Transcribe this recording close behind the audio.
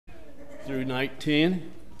through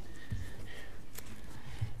 19.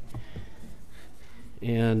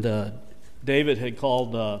 And David had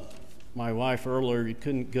called my wife earlier. He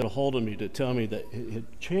couldn't get a hold of me to tell me that it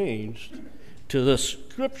had changed to the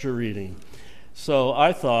scripture reading. So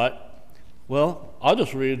I thought, well, I'll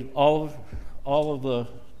just read all of the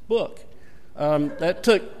book. That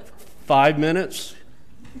took 5 minutes.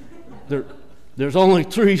 There's only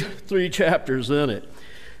three chapters in it.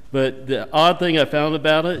 But the odd thing I found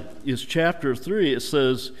about it is chapter 3, it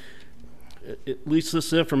says, at least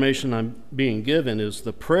this information I'm being given, is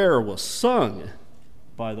the prayer was sung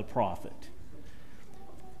by the prophet.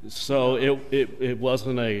 So it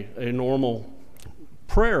wasn't a normal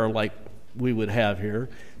prayer like we would have here.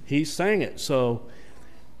 He sang it. So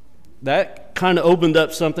that kind of opened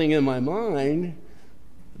up something in my mind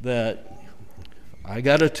that I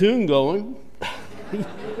got a tune going.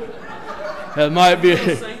 That might be.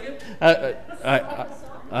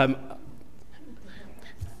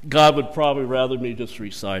 God would probably rather me just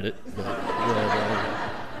recite it.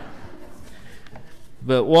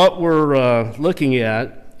 But what we're looking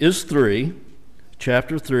at is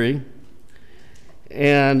chapter 3,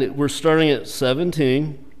 and we're starting at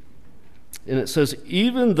 17. And it says,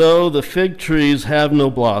 even though the fig trees have no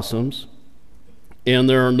blossoms, and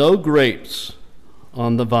there are no grapes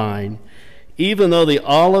on the vine, even though the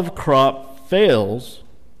olive crop fails,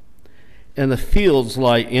 and the fields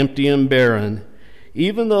lie empty and barren,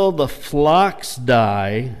 even though the flocks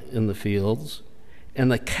die in the fields,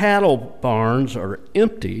 and the cattle barns are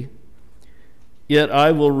empty, yet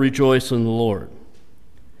I will rejoice in the Lord.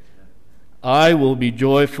 I will be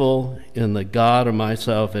joyful in the God of my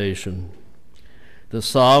salvation. The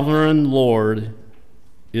sovereign Lord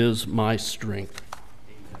is my strength.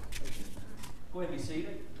 Go ahead and be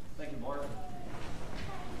seated. Thank you, Mark.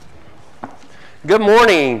 Good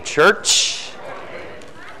morning, church.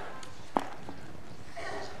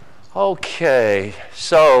 Okay,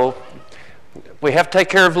 so we have to take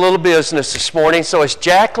care of a little business this morning. So it's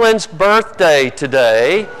Jacqueline's birthday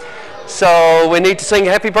today. So we need to sing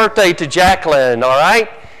happy birthday to Jacqueline, all right?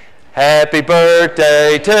 Happy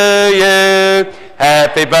birthday to you.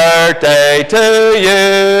 Happy birthday to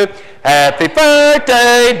you. Happy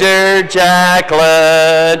birthday, dear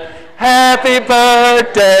Jacqueline. Happy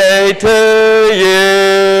birthday to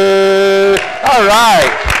you. All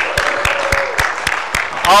right.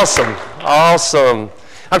 Awesome.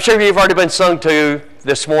 I'm sure you've already been sung to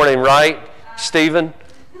this morning, right, Stephen?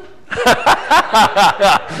 Or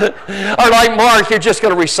like Mark, you're just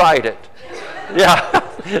going to recite it. Yeah.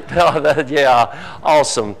 Yeah.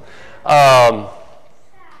 Awesome.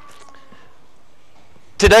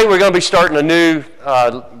 Today we're going to be starting a new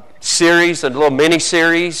series, a little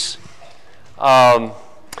mini-series. And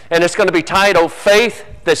it's going to be titled, Faith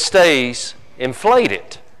That Stays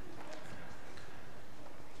Inflated.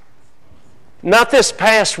 Not this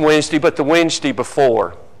past Wednesday, but the Wednesday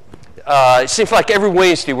before. It seems like every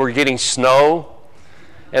Wednesday we're getting snow,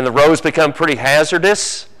 and the roads become pretty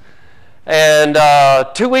hazardous. And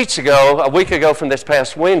a week ago from this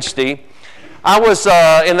past Wednesday, I was,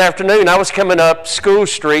 in the afternoon, I was coming up School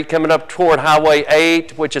Street, coming up toward Highway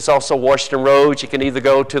 8, which is also Washington Road. You can either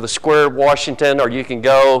go to the Square of Washington or you can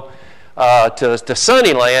go to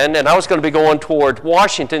Sunnyland. And I was going to be going toward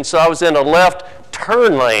Washington, so I was in a left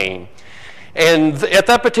turn lane. And at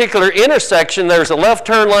that particular intersection, there's a left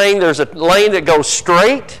turn lane, there's a lane that goes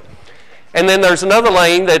straight, and then there's another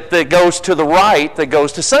lane that goes to the right that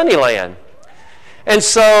goes to Sunnyland. And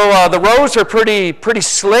so the roads are pretty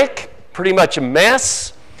slick, pretty much a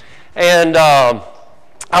mess. And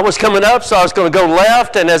I was coming up, so I was going to go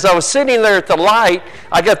left, and as I was sitting there at the light,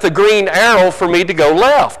 I got the green arrow for me to go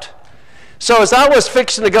left. So as I was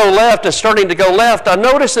fixing to go left and starting to go left, I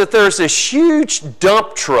noticed that there's this huge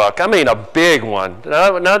dump truck. I mean, a big one,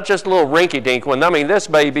 not just a little rinky-dink one. I mean, this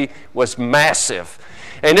baby was massive.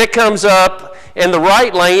 And it comes up in the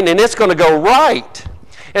right lane, and it's going to go right.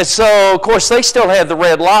 And so, of course, they still had the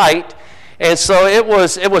red light. And so it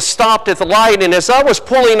was stopped at the light. And as I was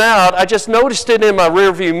pulling out, I just noticed it in my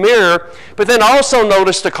rearview mirror, but then I also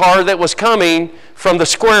noticed a car that was coming from the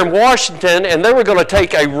Square in Washington, and they were going to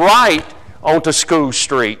take a right onto School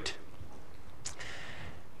Street.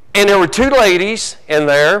 And there were two ladies in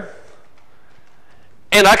there,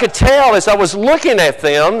 and I could tell as I was looking at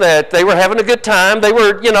them that they were having a good time. They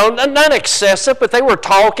were, not excessive, but they were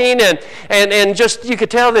talking, and just you could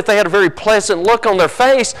tell that they had a very pleasant look on their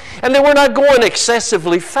face, and they were not going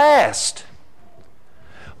excessively fast.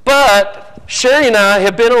 But Sherry and I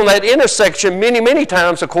have been on that intersection many, many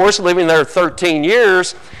times, of course, living there 13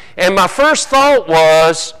 years, and my first thought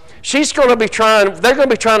was, they're going to be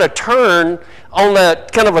trying to turn on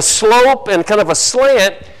that kind of a slope and kind of a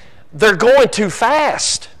slant, they're going too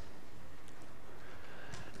fast.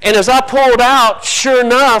 And as I pulled out, sure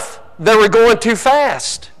enough, they were going too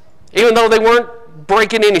fast, even though they weren't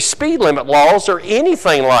breaking any speed limit laws or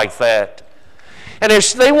anything like that. And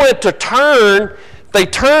as they went to turn, they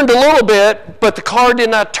turned a little bit, but the car did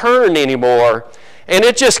not turn anymore. And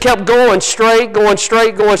it just kept going straight, going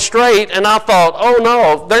straight, going straight. And I thought, oh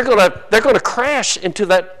no, they're gonna crash into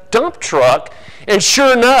that dump truck. And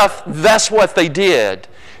sure enough, that's what they did.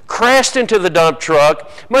 Crashed into the dump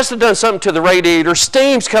truck, must have done something to the radiator,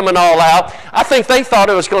 steam's coming all out. I think they thought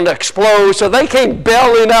it was going to explode, so they came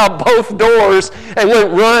bailing out both doors and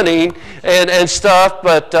went running and stuff.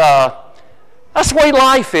 But that's the way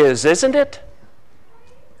life is, isn't it?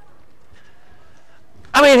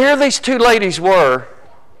 I mean, here these two ladies were,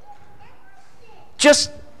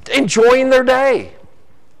 just enjoying their day,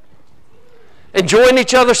 enjoying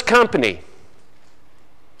each other's company,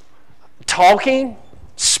 talking,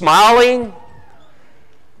 smiling,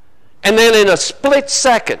 and then in a split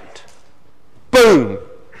second, boom,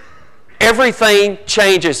 everything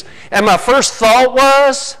changes. And my first thought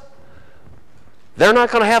was, they're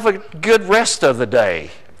not going to have a good rest of the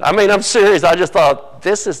day. I mean, I'm serious. I just thought,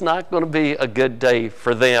 this is not going to be a good day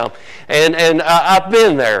for them. And I've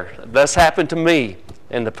been there. That's happened to me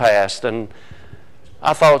in the past. And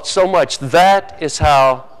I thought so much, that is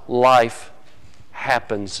how life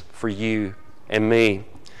happens for you and me.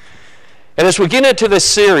 And as we get into this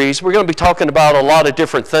series, we're going to be talking about a lot of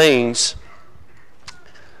different things.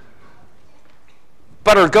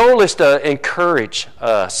 But our goal is to encourage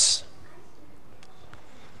us.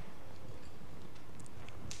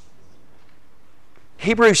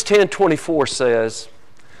 Hebrews 10:24 says,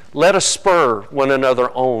 let us spur one another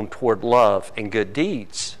on toward love and good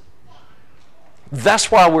deeds. That's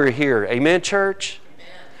why we're here. Amen, church?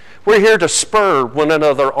 We're here to spur one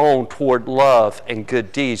another on toward love and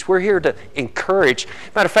good deeds. We're here to encourage.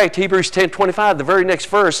 Matter of fact, Hebrews 10:25, the very next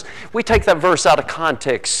verse, we take that verse out of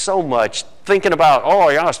context so much, thinking about, oh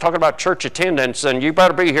yeah, I was talking about church attendance and you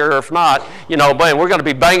better be here. If not, man, we're going to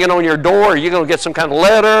be banging on your door. You're going to get some kind of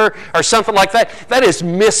letter or something like that. That is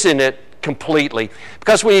missing it completely.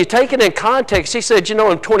 Because when you take it in context, he said,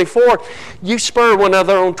 in 24, you spur one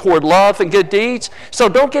another on toward love and good deeds. So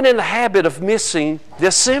don't get in the habit of missing the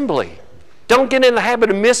assembly. Don't get in the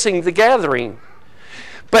habit of missing the gathering.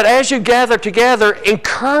 But as you gather together,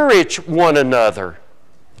 encourage one another.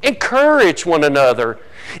 Encourage one another.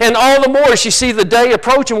 And all the more as you see the day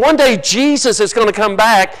approaching, one day Jesus is going to come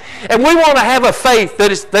back, and we want to have a faith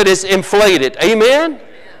that is inflated. Amen?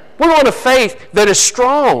 We want a faith that is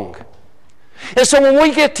strong. And so when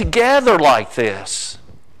we get together like this,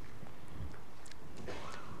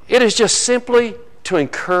 it is just simply to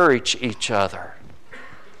encourage each other.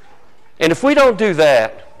 And if we don't do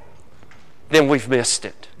that, then we've missed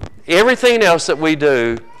it. Everything else that we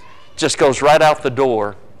do just goes right out the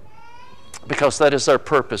door, because that is our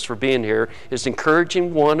purpose for being here, is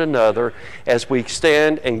encouraging one another as we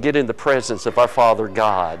stand and get in the presence of our Father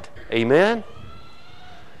God. Amen?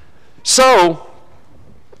 So,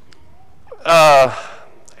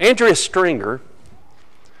 Andrea Stringer,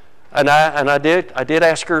 and I did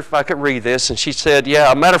ask her if I could read this, and she said,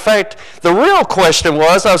 yeah. Matter of fact, the real question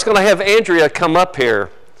was, I was going to have Andrea come up here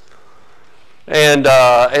and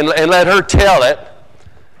let her tell it,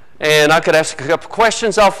 and I could ask a couple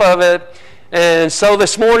questions off of it. And so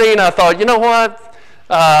this morning I thought, you know what?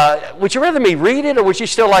 Would you rather me read it, or would you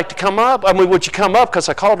still like to come up? I mean, would you come up? Because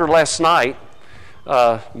I called her last night.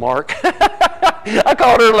 Mark. I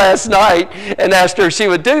called her last night and asked her if she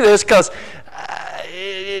would do this, because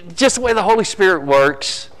just the way the Holy Spirit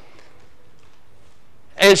works.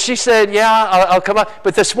 And she said, yeah, I'll come up.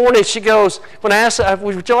 But this morning she goes, when I asked her,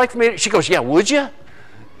 would you like for me to? She goes, yeah, would you?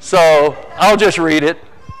 So I'll just read it.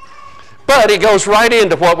 But it goes right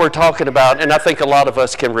into what we're talking about, and I think a lot of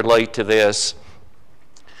us can relate to this.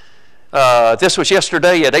 This was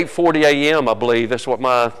yesterday at 8:40 a.m., I believe. That's what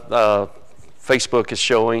my Facebook is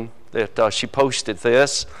showing, that she posted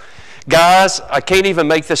this. Guys, I can't even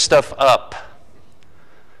make this stuff up.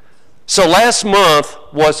 So last month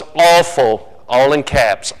was awful, all in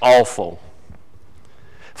caps, awful.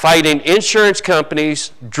 Fighting insurance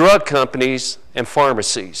companies, drug companies, and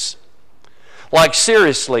pharmacies. Like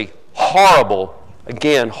seriously, horrible,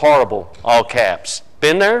 again, horrible, all caps.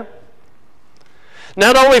 Been there?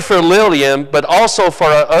 Not only for Lillian, but also for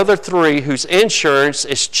our other three whose insurance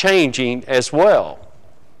is changing as well.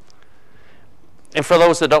 And for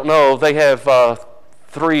those that don't know, they have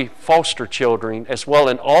 3 foster children as well,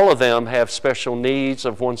 and all of them have special needs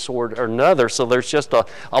of one sort or another, so there's just a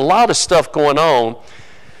lot of stuff going on.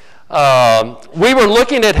 We were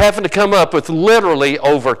looking at having to come up with literally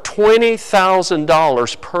over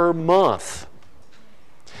 $20,000 per month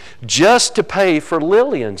just to pay for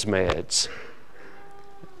Lillian's meds.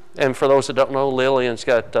 And for those that don't know, Lillian's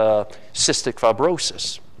got cystic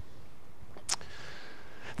fibrosis.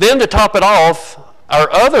 Then to top it off, our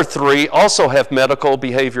other three also have medical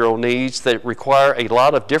behavioral needs that require a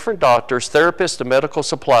lot of different doctors, therapists, and medical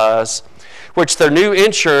supplies, which their new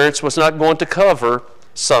insurance was not going to cover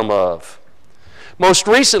some of. Most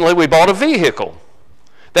recently, we bought a vehicle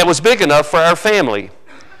that was big enough for our family,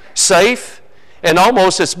 safe, and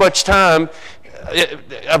almost as much time,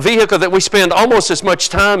 a vehicle that we spend almost as much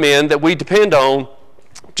time in, that we depend on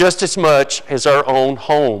just as much as our own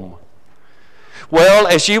home. Well,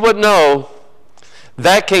 as you would know,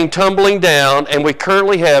 that came tumbling down, and we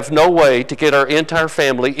currently have no way to get our entire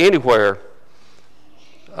family anywhere.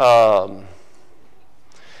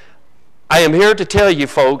 I am here to tell you,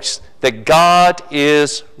 folks, that God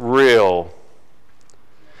is real.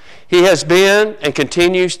 He has been and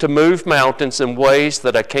continues to move mountains in ways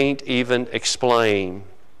that I can't even explain.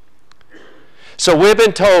 So we've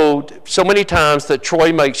been told so many times that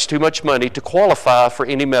Troy makes too much money to qualify for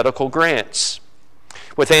any medical grants.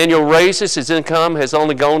 With annual raises, his income has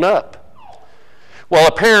only gone up. Well,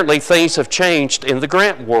 apparently things have changed in the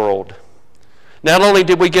grant world. Not only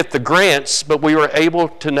did we get the grants, but we were able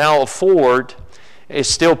to now afford, is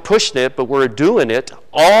still pushing it, but we're doing it,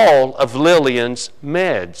 all of Lillian's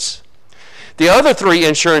meds. The other three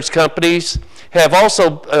insurance companies have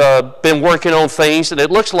also been working on things, and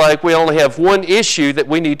it looks like we only have one issue that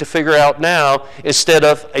we need to figure out now instead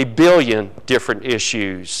of a billion different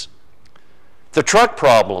issues. The truck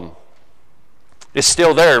problem is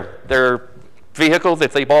still there. Their vehicle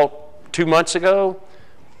that they bought 2 months ago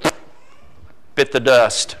bit the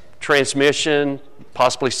dust. Transmission,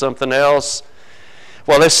 possibly something else.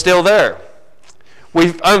 Well, it's still there.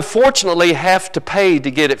 We unfortunately have to pay to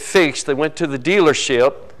get it fixed. They went to the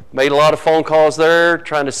dealership, made a lot of phone calls there,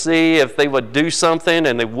 trying to see if they would do something,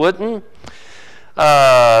 and they wouldn't.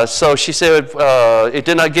 So she said it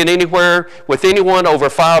did not get anywhere with anyone over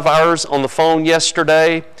 5 hours on the phone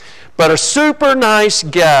yesterday. But a super nice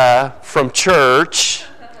guy from church,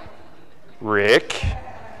 Rick.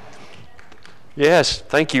 Yes,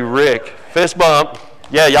 thank you, Rick. Fist bump.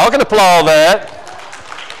 Yeah, y'all can applaud that.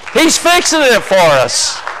 He's fixing it for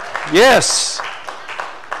us. Yes.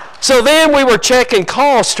 So then we were checking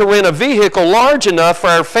costs to rent a vehicle large enough for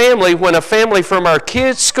our family when a family from our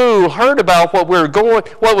kids' school heard about what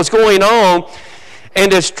was going on.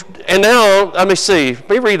 And now, let me see. Let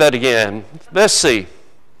me read that again. Let's see.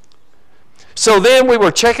 So then we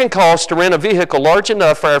were checking costs to rent a vehicle large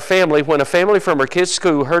enough for our family when a family from our kids'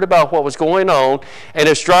 school heard about what was going on and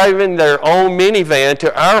is driving their own minivan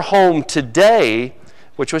to our home today,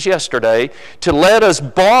 which was yesterday, to let us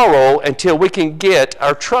borrow until we can get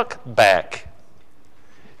our truck back.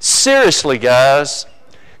 Seriously, guys,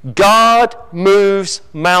 God moves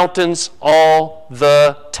mountains all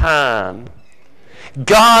the time.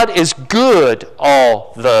 God is good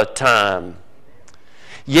all the time.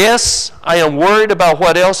 Yes, I am worried about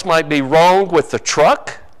what else might be wrong with the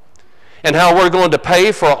truck and how we're going to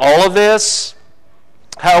pay for all of this,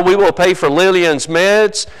 how we will pay for Lillian's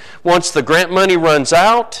meds once the grant money runs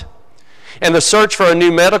out, and the search for a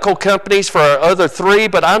new medical companies for our other three,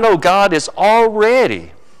 but I know God is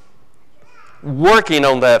already working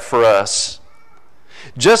on that for us.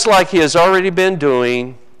 Just like He has already been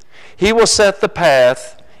doing, He will set the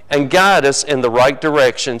path and guide us in the right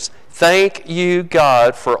directions. Thank you,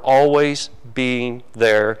 God, for always being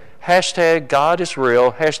there. Hashtag God is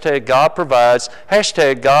real. Hashtag God provides.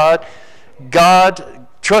 Hashtag God,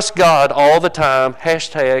 trust God all the time.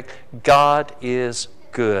 Hashtag God is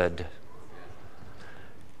good.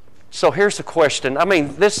 So here's the question. I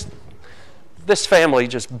mean, this family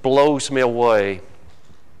just blows me away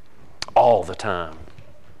all the time.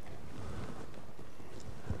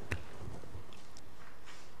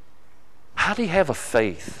 How do you have a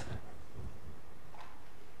faith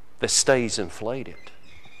that stays inflated?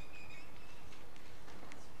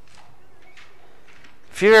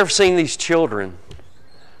 If you've ever seen these children,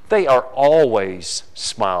 they are always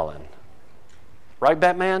smiling. Right,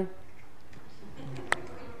 Batman?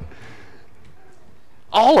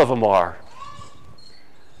 All of them are.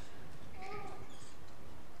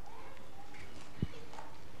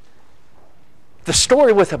 The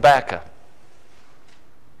story with Habakkuk.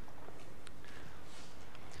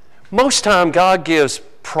 Most time God gives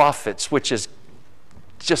prophets, which is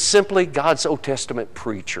just simply God's Old Testament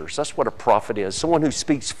preachers. That's what a prophet is, someone who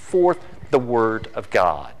speaks forth the word of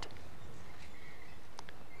God.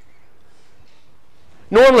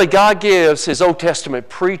 Normally, God gives His Old Testament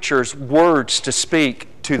preachers words to speak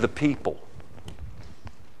to the people.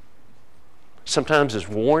 Sometimes it's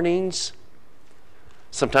warnings.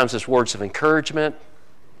 Sometimes it's words of encouragement.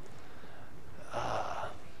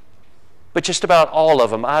 But just about all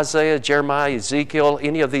of them, Isaiah, Jeremiah, Ezekiel,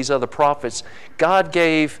 any of these other prophets, God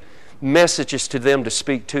gave messages to them to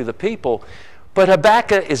speak to the people. But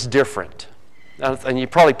Habakkuk is different. And you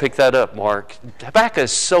probably picked that up, Mark. Habakkuk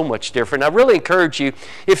is so much different. I really encourage you,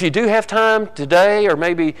 if you do have time today or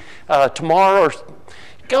maybe tomorrow, or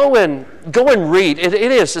go and read.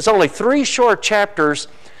 It's only 3 short chapters.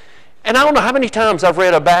 And I don't know how many times I've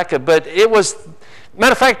read Habakkuk, but it was...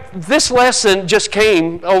 Matter of fact, this lesson just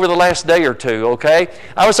came over the last day or two, okay?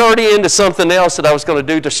 I was already into something else that I was going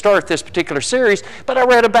to do to start this particular series, but I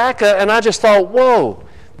read Habakkuk and I just thought, whoa,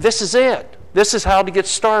 this is it. This is how to get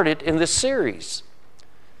started in this series.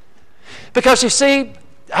 Because you see,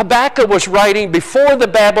 Habakkuk was writing before the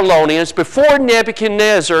Babylonians, before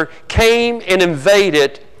Nebuchadnezzar came and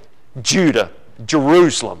invaded Judah,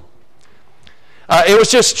 Jerusalem. It was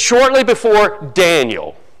just shortly before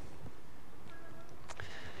Daniel.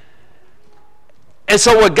 And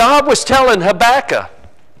so what God was telling Habakkuk,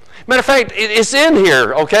 matter of fact, it's in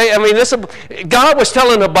here, okay? I mean, God was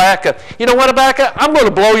telling Habakkuk, you know what, Habakkuk? I'm going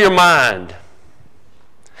to blow your mind.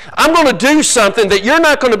 I'm going to do something that you're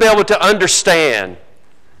not going to be able to understand.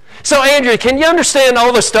 So, Andrew, can you understand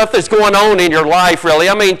all the stuff that's going on in your life, really?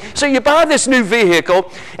 I mean, so you buy this new vehicle,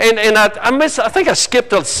 and I think I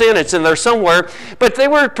skipped a sentence in there somewhere, but they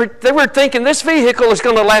were thinking this vehicle is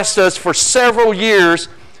going to last us for several years.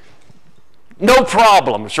 No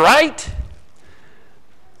problems, right?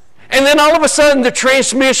 And then all of a sudden the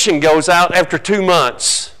transmission goes out after 2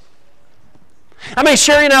 months. I mean,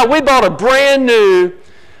 Sherry and I, we bought a brand new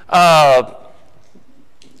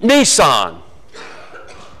Nissan.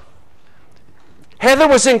 Heather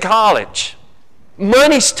was in college.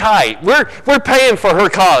 Money's tight. We're paying for her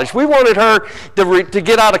college. We wanted her to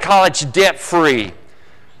get out of college debt-free.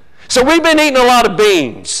 So we've been eating a lot of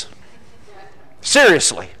beans.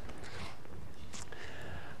 Seriously.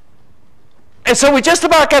 And so we just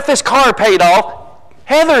about got this car paid off.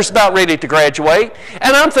 Heather's about ready to graduate.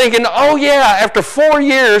 And I'm thinking, oh yeah, after 4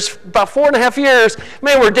 years, about 4.5 years,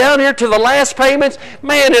 man, we're down here to the last payments.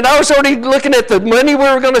 Man, and I was already looking at the money we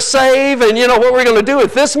were going to save and, what we're going to do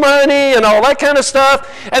with this money and all that kind of stuff.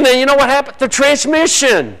 And then you know what happened? The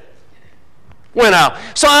transmission went out.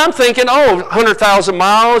 So I'm thinking, 100,000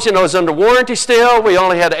 miles, it's under warranty still. We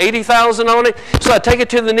only had 80,000 on it. So I take it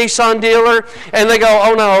to the Nissan dealer, and they go,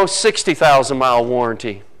 oh no, 60,000 mile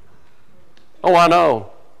warranty. Oh, I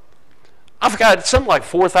know. I forgot, something like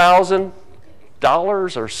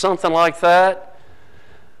 $4,000 or something like that.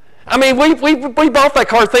 I mean, we bought that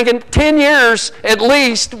car thinking 10 years at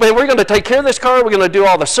least, we're going to take care of this car, we're going to do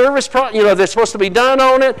all the service, that's supposed to be done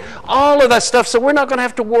on it, all of that stuff, so we're not going to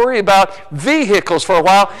have to worry about vehicles for a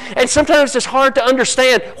while. And sometimes it's hard to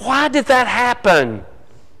understand, why did that happen?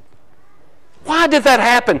 Why did that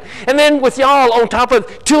happen? And then with y'all on top of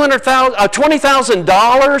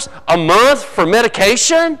 $20,000 a month for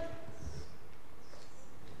medication?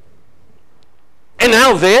 And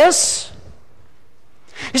now this?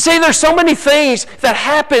 You see, there's so many things that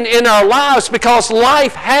happen in our lives because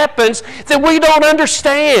life happens that we don't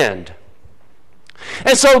understand.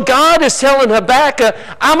 And so God is telling Habakkuk,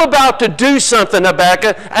 I'm about to do something,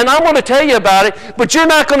 Habakkuk, and I want to tell you about it, but you're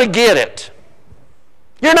not going to get it.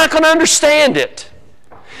 You're not going to understand it.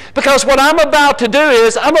 Because what I'm about to do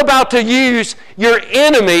is I'm about to use your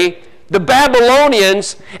enemy, the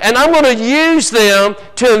Babylonians, and I'm going to use them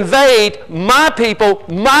to invade my people,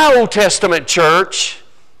 my Old Testament church,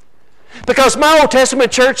 because my Old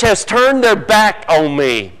Testament church has turned their back on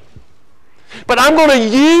me. But I'm going to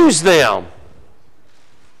use them.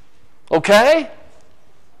 Okay?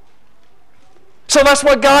 So that's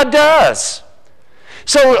what God does.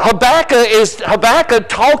 So Habakkuk is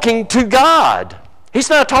talking to God. He's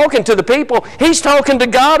not talking to the people. He's talking to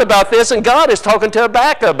God about this, and God is talking to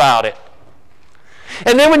Habakkuk about it.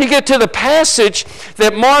 And then when you get to the passage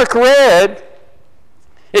that Mark read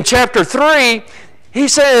in chapter 3, he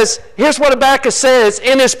says, here's what Habakkuk says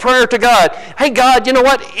in his prayer to God. Hey, God, you know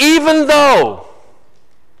what? Even though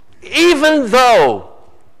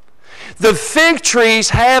the fig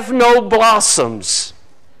trees have no blossoms,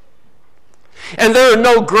 and there are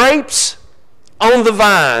no grapes on the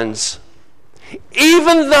vines,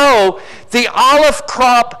 even though the olive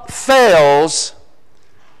crop fails,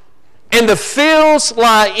 and the fields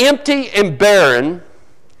lie empty and barren,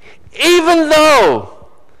 even though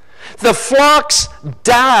the flocks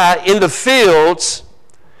die in the fields,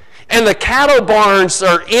 and the cattle barns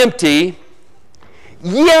are empty,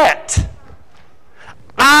 Yet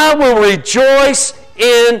I will rejoice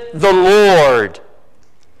in the Lord.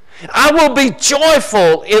 I will be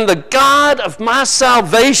joyful in the God of my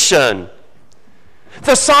salvation.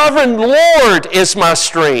 The sovereign Lord is my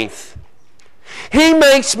strength. He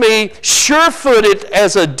makes me sure-footed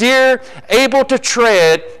as a deer, able to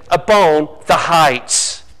tread upon the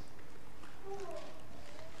heights.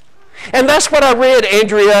 And that's what I read,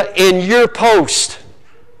 Andrea, in your post.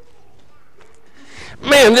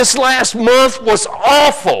 Man, this last month was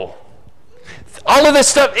awful. All of this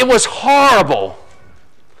stuff, it was horrible.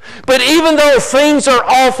 But even though things are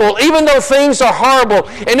awful, even though things are horrible,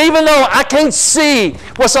 and even though I can't see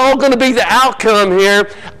what's all going to be the outcome here,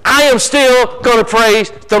 I am still going to praise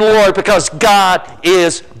the Lord because God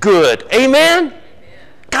is good. Amen? Amen.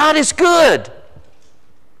 God is good.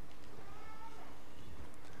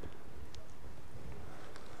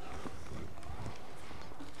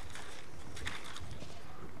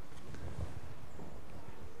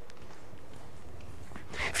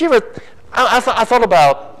 If you ever, I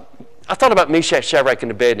thought about Meshach, Shadrach,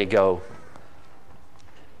 and Abednego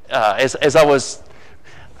as I was.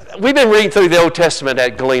 We've been reading through the Old Testament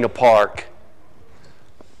at Galena Park.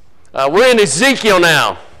 We're in Ezekiel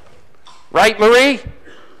now, right, Marie?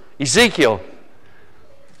 Ezekiel,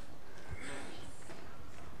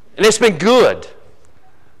 and it's been good.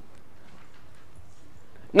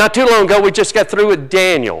 Not too long ago, we just got through with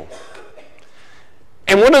Daniel.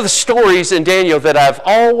 And one of the stories in Daniel that I've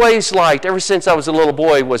always liked ever since I was a little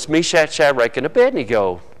boy was Meshach, Shadrach, and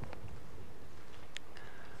Abednego.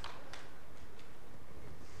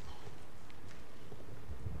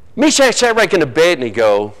 Meshach, Shadrach, and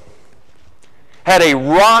Abednego had a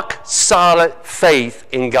rock-solid faith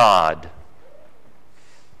in God.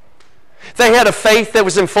 They had a faith that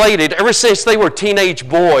was inflated ever since they were teenage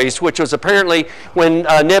boys, which was apparently when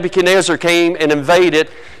Nebuchadnezzar came and invaded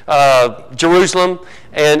Jerusalem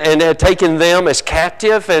and had taken them as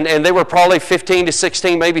captive, and they were probably 15 to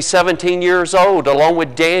 16, maybe 17 years old, along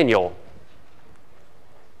with Daniel.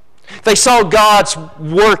 They saw God's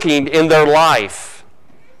working in their life.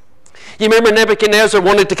 You remember Nebuchadnezzar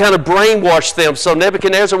wanted to kind of brainwash them, so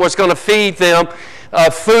Nebuchadnezzar was going to feed them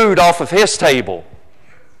food off of his table.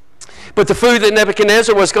 But the food that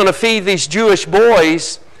Nebuchadnezzar was going to feed these Jewish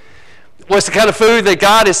boys was the kind of food that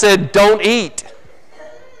God has said, don't eat.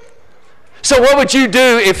 So what would you do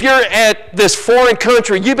if you're at this foreign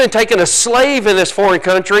country? You've been taken a slave in this foreign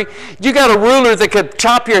country. You got a ruler that could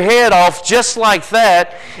chop your head off just like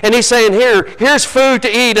that. And he's saying, here's food to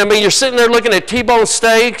eat. I mean, you're sitting there looking at T-bone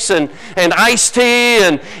steaks and iced tea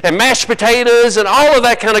and mashed potatoes and all of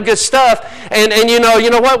that kind of good stuff. And you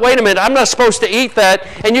know what? Wait a minute. I'm not supposed to eat that.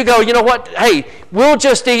 And you go, you know what? Hey, we'll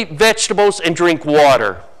just eat vegetables and drink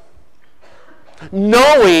water.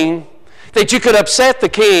 Knowing that you could upset the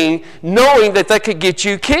king, knowing that could get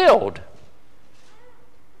you killed.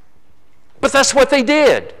 But that's what they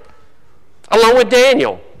did, along with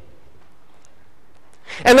Daniel.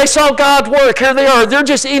 And they saw God work. Here they are. They're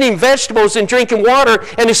just eating vegetables and drinking water,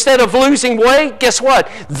 and instead of losing weight, guess what?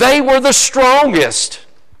 They were the strongest.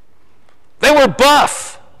 They were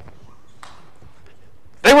buff.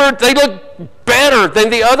 They looked better than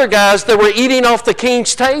the other guys that were eating off the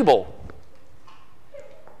king's table.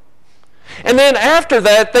 And then after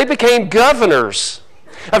that, they became governors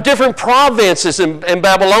of different provinces in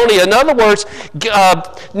Babylonia. In other words,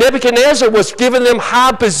 Nebuchadnezzar was giving them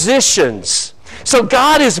high positions. So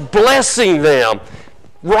God is blessing them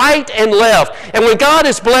right and left. And when God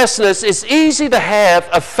is blessing us, it's easy to have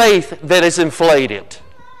a faith that is inflated.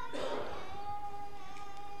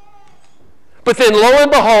 But then lo and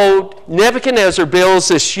behold, Nebuchadnezzar builds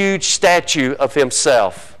this huge statue of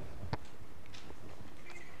himself.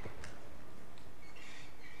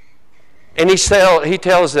 And he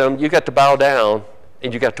tells them, you got to bow down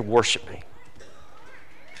and you got to worship me.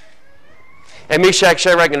 And Meshach,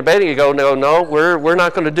 Shadrach, and Abednego go, no, we're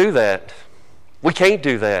not going to do that. We can't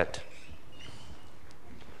do that.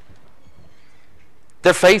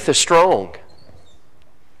 Their faith is strong.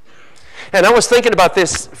 And I was thinking about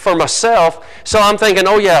this for myself, so I'm thinking,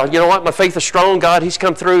 oh yeah, you know what, my faith is strong. God, He's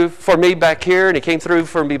come through for me back here, and He came through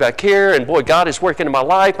for me back here, and boy, God is working in my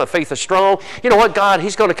life. My faith is strong. You know what, God,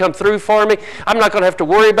 He's going to come through for me. I'm not going to have to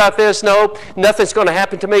worry about this. No, nothing's going to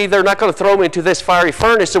happen to me. They're not going to throw me into this fiery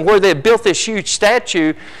furnace. And where they built this huge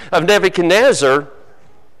statue of Nebuchadnezzar,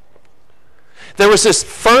 there was this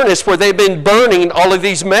furnace where they'd been burning all of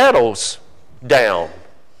these metals down.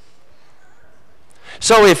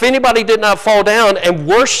 So if anybody did not fall down and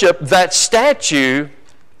worship that statue,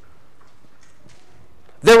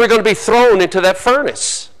 they were going to be thrown into that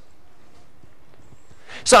furnace.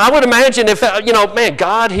 So I would imagine if, man,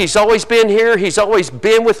 God, He's always been here. He's always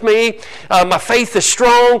been with me. My faith is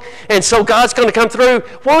strong, and so God's going to come through.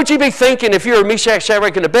 What would you be thinking if you're Meshach,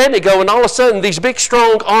 Shadrach, and Abednego, and all of a sudden these big,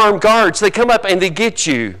 strong armed guards, they come up and they get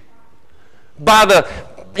you by the,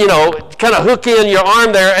 kind of hook in your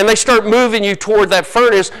arm there, and they start moving you toward that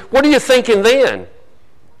furnace? What are you thinking then?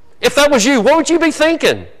 If that was you, what would you be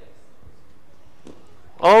thinking?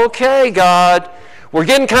 Okay, God, we're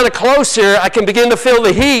getting kind of close here. I can begin to feel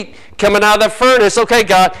the heat coming out of that furnace. Okay,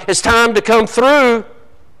 God, it's time to come through.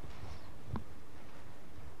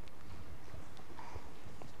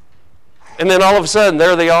 And then all of a sudden,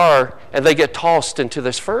 there they are, and they get tossed into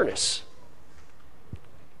this furnace.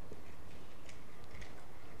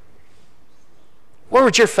 Where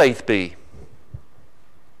would your faith be?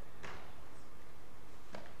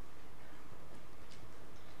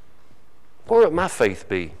 Where would my faith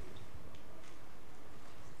be?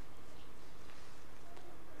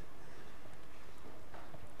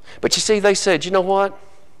 But you see, they said, you know what,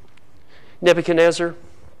 Nebuchadnezzar,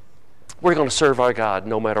 we're going to serve our God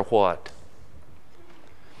no matter what.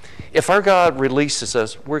 If our God releases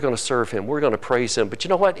us, we're going to serve Him. We're going to praise Him. But you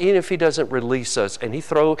know what? Even if He doesn't release us and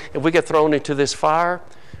if we get thrown into this fire,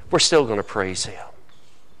 we're still going to praise Him.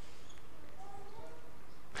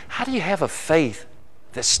 How do you have a faith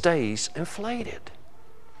that stays inflated?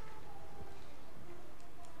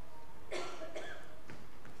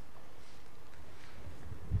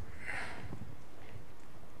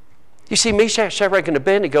 You see, Meshach, Shadrach, and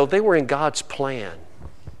Abednego, they were in God's plan.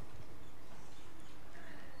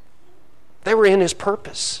 They were in His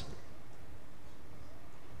purpose.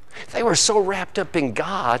 They were so wrapped up in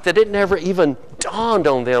God that it never even dawned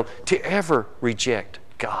on them to ever reject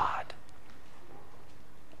God.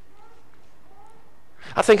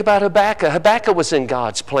 I think about Habakkuk. Habakkuk was in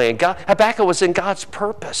God's plan. Habakkuk was in God's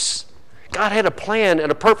purpose. God had a plan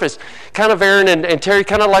and a purpose. Kind of, Aaron and Terry,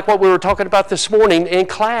 kind of like what we were talking about this morning in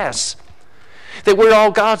class. That we're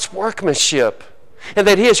all God's workmanship. And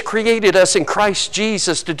that He has created us in Christ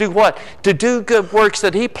Jesus to do what? To do good works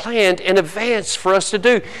that He planned in advance for us to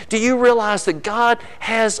do. Do you realize that God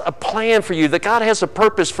has a plan for you? That God has a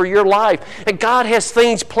purpose for your life? And God has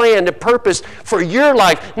things planned and purpose for your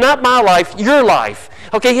life. Not my life, your life.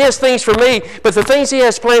 Okay, He has things for me, but the things He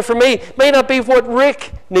has planned for me may not be what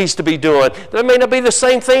Rick needs to be doing. That may not be the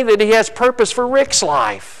same thing that He has purpose for Rick's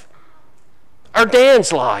life or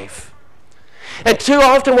Dan's life. And too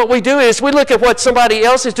often what we do is we look at what somebody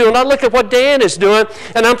else is doing. I look at what Dan is doing,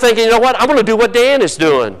 and I'm thinking, you know what? I'm going to do what Dan is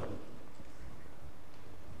doing.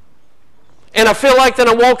 And I feel like that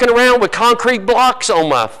I'm walking around with concrete blocks on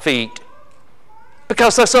my feet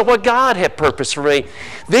because that's not what God had purpose for me.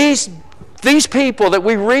 These people that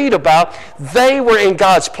we read about, they were in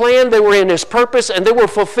God's plan, they were in His purpose, and they were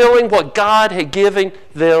fulfilling what God had given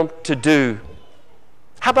them to do.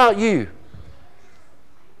 How about you?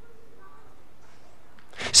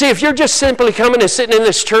 See, if you're just simply coming and sitting in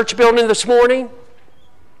this church building this morning,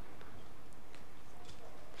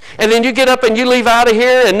 and then you get up and you leave out of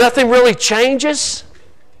here and nothing really changes,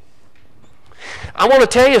 I want to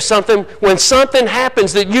tell you something. When something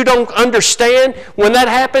happens that you don't understand, when that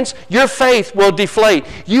happens, your faith will deflate.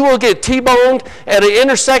 You will get T-boned at an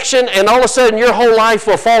intersection, and all of a sudden your whole life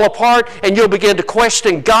will fall apart, and you'll begin to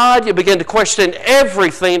question God. You'll begin to question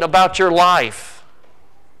everything about your life.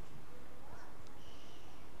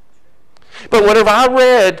 But whenever I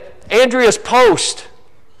read Andrea's post,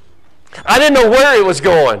 I didn't know where it was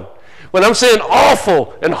going. When I'm saying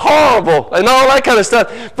awful and horrible and all that kind of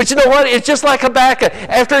stuff. But you know what? It's just like Habakkuk.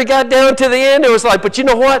 After he got down to the end, it was like, but you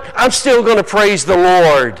know what? I'm still going to praise the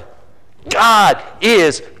Lord. God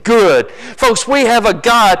is good. Folks, we have a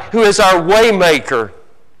God who is our way maker.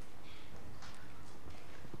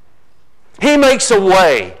 He makes a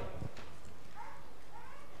way.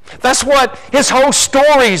 That's what His whole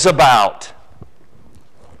story's about.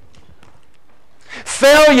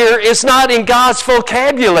 Failure is not in God's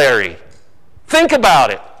vocabulary. Think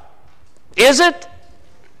about it. Is it?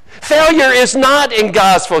 Failure is not in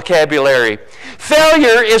God's vocabulary.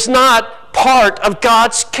 Failure is not part of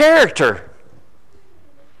God's character.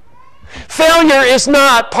 Failure is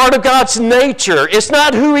not part of God's nature. It's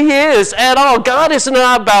not who He is at all. God is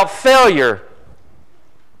not about failure.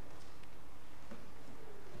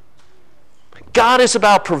 God is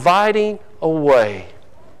about providing a way.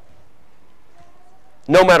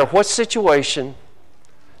 No matter what situation,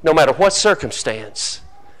 no matter what circumstance.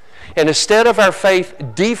 And instead of our faith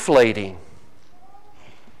deflating,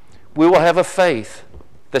 we will have a faith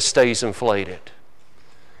that stays inflated.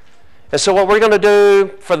 And so what we're going to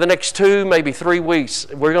do for the next 2, maybe 3 weeks,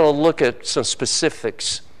 we're going to look at some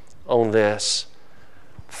specifics on this.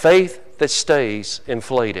 Faith that stays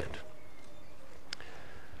inflated.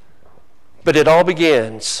 But it all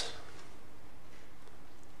begins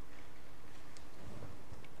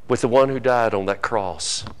with the one who died on that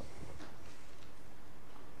cross.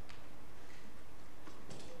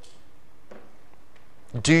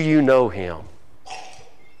 Do you know him?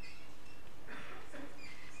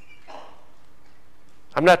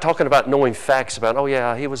 I'm not talking about knowing facts about, oh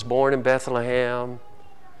yeah, he was born in Bethlehem.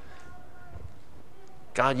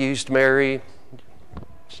 God used Mary.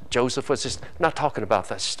 Joseph was just, I'm not talking about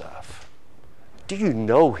that stuff. Do you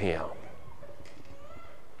know him?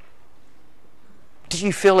 Do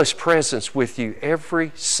you feel his presence with you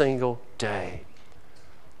every single day?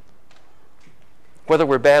 Whether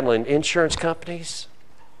we're battling insurance companies,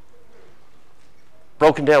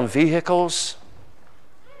 broken down vehicles,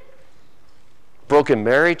 broken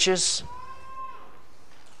marriages,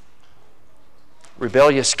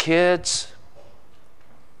 rebellious kids,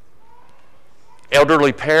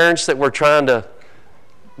 elderly parents that we're trying to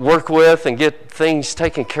work with and get things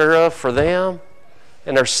taken care of for them.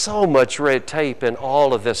 And there's so much red tape in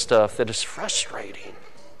all of this stuff that is frustrating.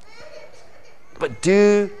 But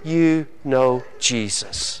do you know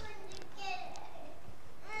Jesus?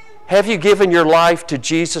 Have you given your life to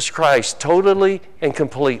Jesus Christ totally and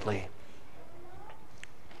completely?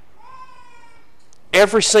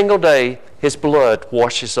 Every single day, his blood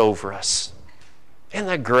washes over us. Isn't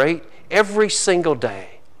that great? Every single day.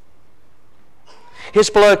 His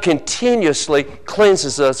blood continuously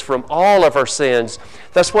cleanses us from all of our sins.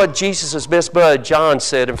 That's what Jesus' best bud, John,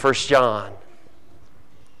 said in 1 John.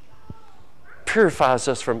 Purifies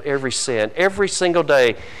us from every sin. Every single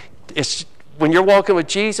day. When you're walking with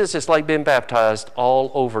Jesus, it's like being baptized all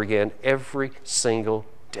over again every single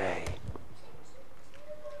day.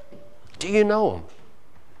 Do you know him?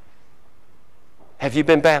 Have you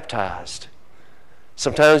been baptized?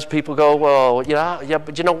 Sometimes people go, well, yeah,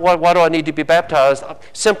 but you know what? Why do I need to be baptized?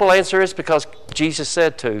 Simple answer is because Jesus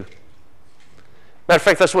said to. Matter of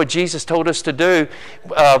fact, that's what Jesus told us to do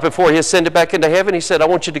before he ascended back into heaven. He said, I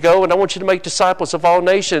want you to go and I want you to make disciples of all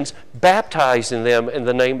nations, baptizing them in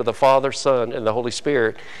the name of the Father, Son, and the Holy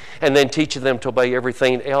Spirit, and then teaching them to obey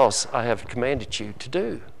everything else I have commanded you to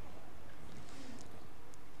do.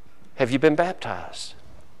 Have you been baptized?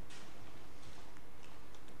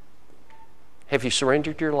 Have you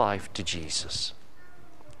surrendered your life to Jesus?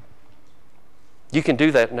 You can do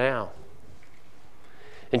that now.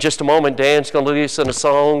 In just a moment, Dan's going to lead us in a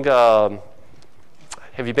song.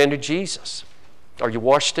 Have you been to Jesus? Are you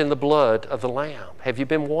washed in the blood of the Lamb? Have you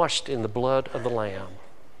been washed in the blood of the Lamb?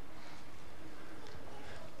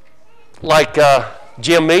 Like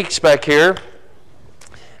Jim Meeks back here,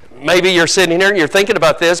 maybe you're sitting here and you're thinking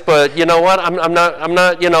about this, but you know what? I'm not,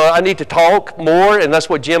 I need to talk more, and that's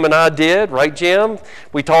what Jim and I did, right, Jim?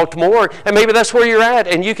 We talked more, and maybe that's where you're at,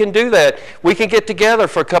 and you can do that. We can get together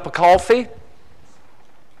for a cup of coffee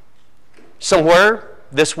somewhere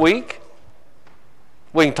this week.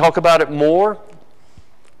 We can talk about it more,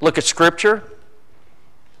 look at Scripture.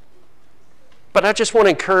 But I just want to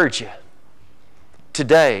encourage you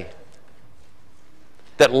today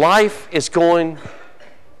that life is going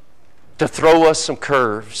to throw us some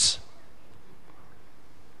curves.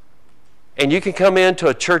 And you can come into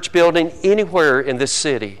a church building anywhere in this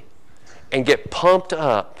city and get pumped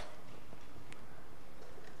up.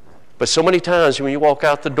 But so many times when you walk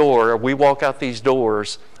out the door, or we walk out these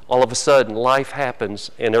doors, all of a sudden life happens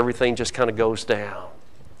and everything just kind of goes down.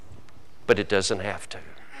 But it doesn't have to.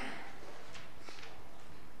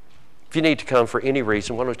 If you need to come for any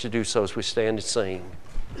reason, why don't you do so as we stand and sing?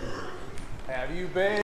 Have you been?